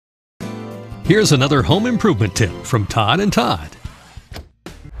Here's another home improvement tip from Todd and Todd.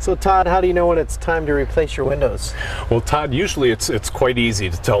 So Todd, how do you know when it's time to replace your windows? Well, Todd, usually it's quite easy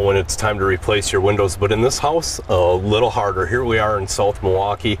to tell when it's time to replace your windows, but in this house, a little harder. Here we are in South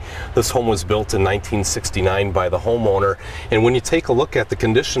Milwaukee. This home was built in 1969 by the homeowner, and when you take a look at the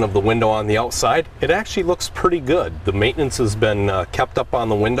condition of the window on the outside, it actually looks pretty good. The maintenance has been kept up on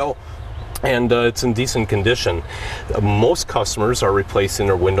the window, and it's in decent condition. Most customers are replacing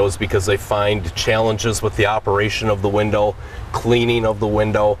their windows because they find challenges with the operation of the window, cleaning of the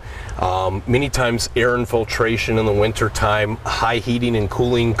window, many times air infiltration in the winter time, high heating and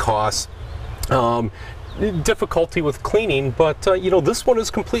cooling costs, difficulty with cleaning, but this one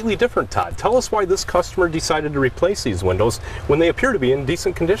is completely different. Todd, tell us why this customer decided to replace these windows when they appear to be in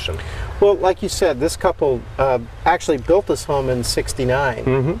decent condition. Well, like you said, this couple actually built this home in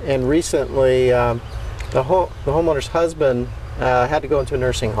 '69, and recently the homeowner's husband had to go into a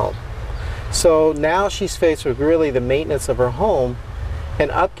nursing home. So now she's faced with really the maintenance of her home and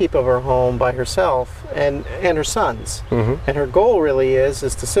upkeep of her home by herself and her sons. And her goal really is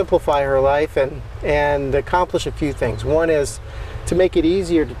to simplify her life and accomplish a few things. One is to make it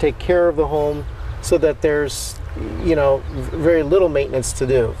easier to take care of the home so that there's very little maintenance to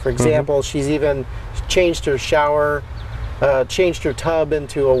do. For example, she's even changed her shower, changed her tub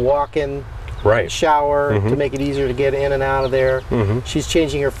into a walk-in shower to make it easier to get in and out of there. She's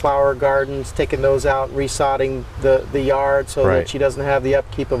changing her flower gardens, taking those out, resodding the yard so that she doesn't have the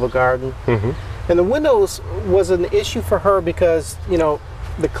upkeep of a garden. And the windows was an issue for her because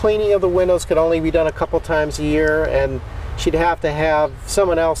the cleaning of the windows could only be done a couple times a year, and she'd have to have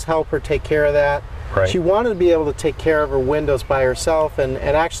someone else help her take care of that. She wanted to be able to take care of her windows by herself and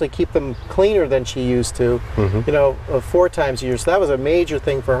actually keep them cleaner than she used to, 4 times a year. So that was a major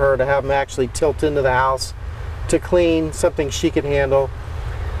thing for her, to have them actually tilt into the house to clean, something she could handle.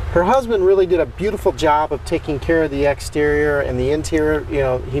 Her husband really did a beautiful job of taking care of the exterior and the interior.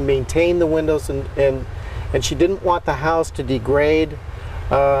 He maintained the windows, and she didn't want the house to degrade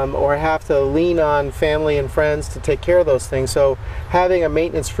or have to lean on family and friends to take care of those things. So having a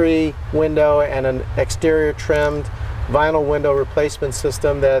maintenance-free window and an exterior trimmed vinyl window replacement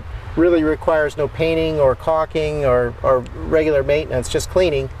system that really requires no painting or caulking or regular maintenance, just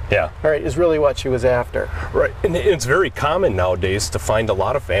cleaning, is really what she was after. And it's very common nowadays to find a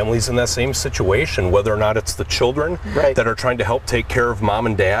lot of families in that same situation, whether or not it's the children that are trying to help take care of mom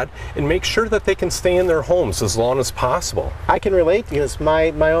and dad and make sure that they can stay in their homes as long as possible. I can relate, because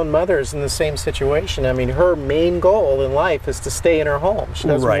my own mother is in the same situation. I mean, her main goal in life is to stay in her home. She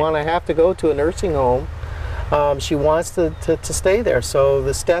doesn't want to have to go to a nursing home. She wants to stay there. So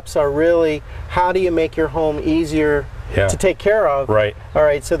the steps are really, how do you make your home easier to take care of?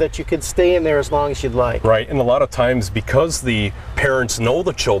 So that you can stay in there as long as you'd like. And a lot of times, because the parents know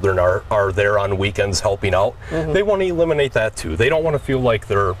the children are there on weekends helping out, they want to eliminate that too. They don't want to feel like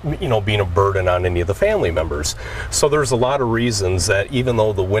they're being a burden on any of the family members. So there's a lot of reasons that, even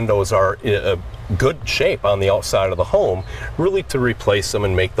though the windows are in good shape on the outside of the home, really to replace them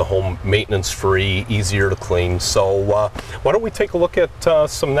and make the home maintenance free, easier to clean. So why don't we take a look at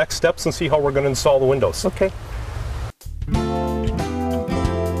some next steps and see how we're going to install the windows. Okay.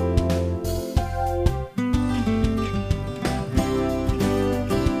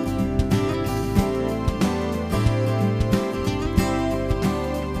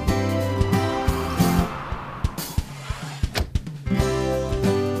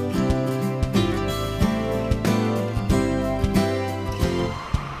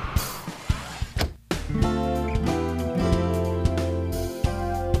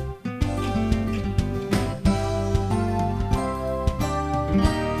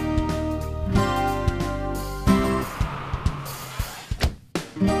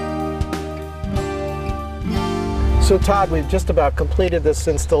 So Todd, we've just about completed this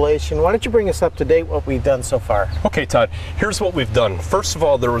installation. Why don't you bring us up to date what we've done so far? Okay, Todd, here's what we've done. First of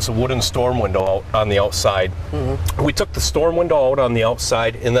all, there was a wooden storm window out on the outside. We took the storm window out on the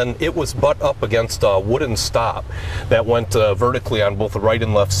outside, and then it was butt up against a wooden stop that went vertically on both the right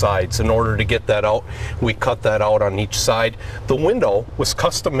and left sides. In order to get that out, we cut that out on each side. The window was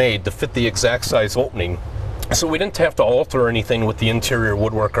custom made to fit the exact size opening, so we didn't have to alter anything with the interior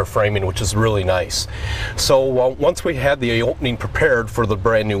woodwork or framing, which is really nice. So once we had the opening prepared for the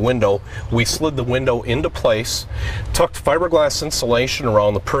brand new window, we slid the window into place, tucked fiberglass insulation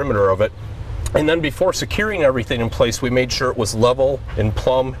around the perimeter of it, And then before securing everything in place, we made sure it was level and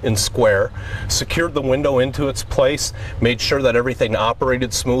plumb and square, secured the window into its place, made sure that everything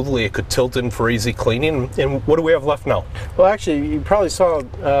operated smoothly, it could tilt in for easy cleaning. And what do we have left now? Well, actually, you probably saw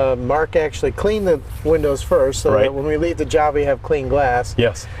Mark actually clean the windows first, so that when we leave the job, we have clean glass.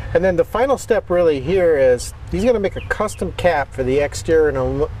 Yes. And then the final step really here is he's going to make a custom cap for the exterior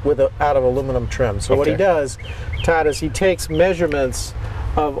out of aluminum trim. So what he does, Todd, is he takes measurements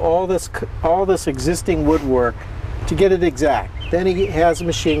of all this existing woodwork to get it exact. Then he has a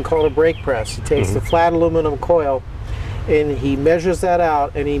machine called a brake press. He takes the flat aluminum coil and he measures that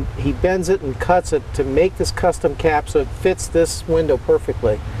out, and he bends it and cuts it to make this custom cap so it fits this window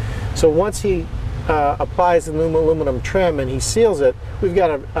perfectly. So once he applies the new aluminum trim and he seals it, we've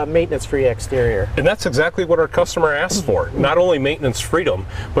got a maintenance-free exterior. And that's exactly what our customer asked for. Not only maintenance freedom,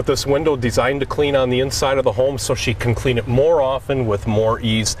 but this window designed to clean on the inside of the home so she can clean it more often with more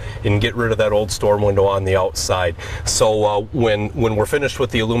ease and get rid of that old storm window on the outside. So when we're finished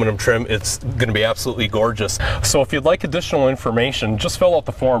with the aluminum trim, it's going to be absolutely gorgeous. So if you'd like additional information, just fill out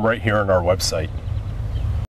the form right here on our website.